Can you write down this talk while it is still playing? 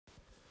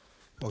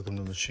Welcome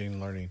to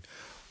Machine Learning.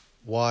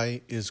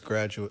 Why is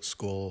graduate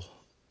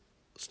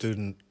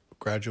student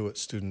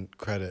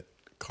credit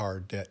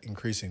card debt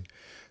increasing?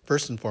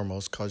 First and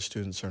foremost, college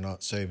students are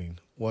not saving.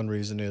 One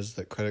reason is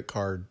that credit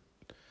cards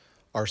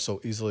are so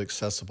easily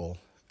accessible.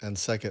 And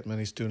second,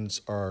 many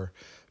students are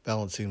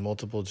balancing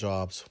multiple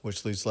jobs,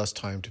 which leaves less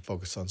time to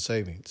focus on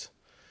savings.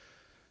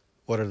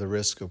 What are the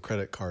risks of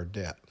credit card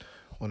debt?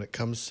 When it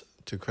comes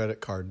to credit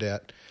card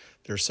debt,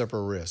 there are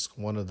several risks.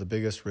 One of the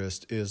biggest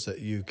risks is that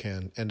you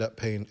can end up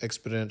paying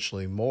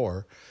exponentially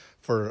more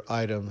for an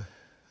item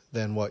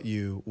than what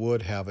you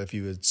would have if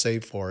you had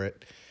saved for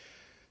it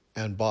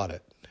and bought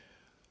it.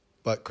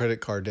 But credit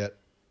card debt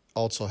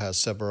also has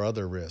several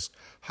other risks: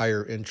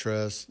 higher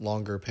interest,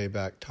 longer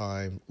payback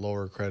time,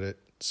 lower credit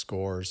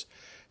scores,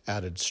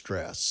 added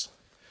stress,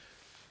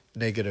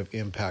 negative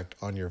impact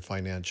on your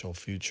financial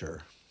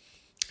future.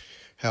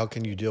 How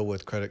can you deal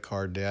with credit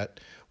card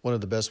debt? One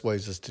of the best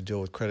ways is to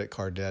deal with credit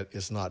card debt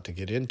is not to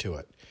get into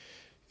it.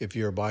 If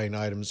you're buying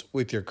items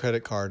with your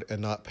credit card and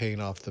not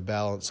paying off the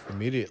balance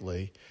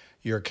immediately,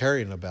 you're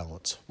carrying a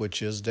balance,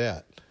 which is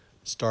debt.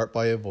 Start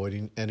by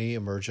avoiding any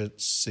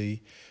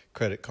emergency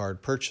credit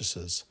card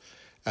purchases,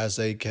 as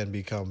they can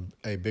become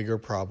a bigger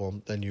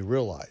problem than you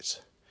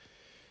realize.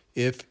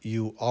 If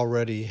you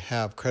already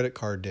have credit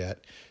card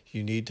debt,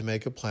 you need to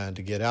make a plan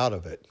to get out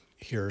of it.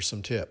 Here are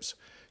some tips.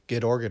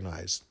 Get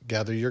organized.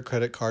 Gather your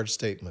credit card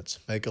statements.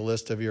 Make a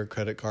list of your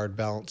credit card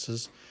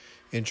balances,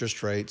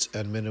 interest rates,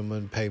 and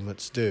minimum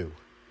payments due.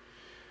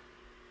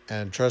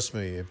 And trust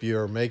me, if you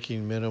are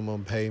making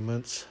minimum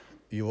payments,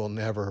 you will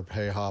never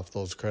pay off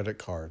those credit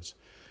cards.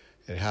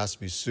 It has to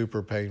be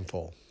super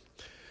painful.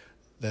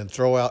 Then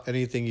throw out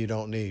anything you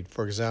don't need.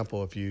 For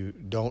example, if you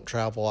don't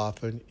travel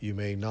often, you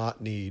may not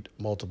need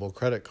multiple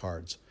credit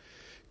cards.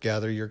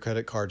 Gather your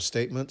credit card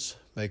statements.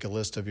 Make a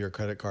list of your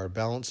credit card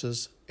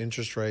balances,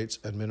 interest rates,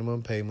 and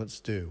minimum payments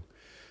due.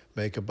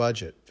 Make a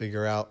budget.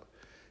 Figure out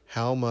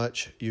how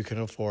much you can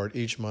afford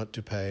each month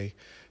to pay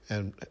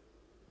and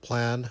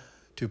plan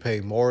to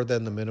pay more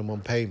than the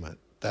minimum payment.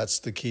 That's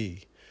the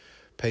key.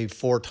 Pay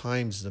 4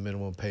 times the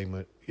minimum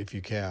payment if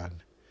you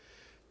can.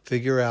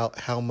 Figure out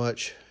how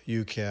much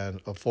you can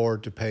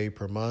afford to pay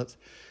per month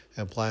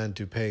and plan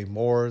to pay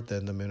more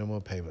than the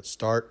minimum payment.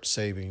 Start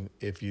saving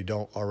if you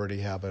don't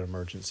already have an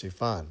emergency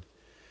fund.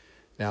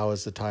 Now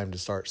is the time to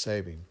start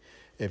saving.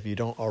 If you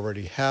don't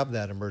already have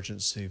that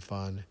emergency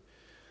fund,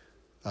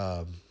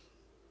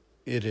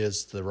 it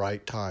is the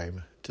right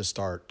time to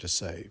start to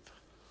save.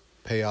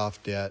 Pay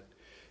off debt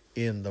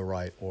in the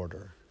right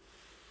order.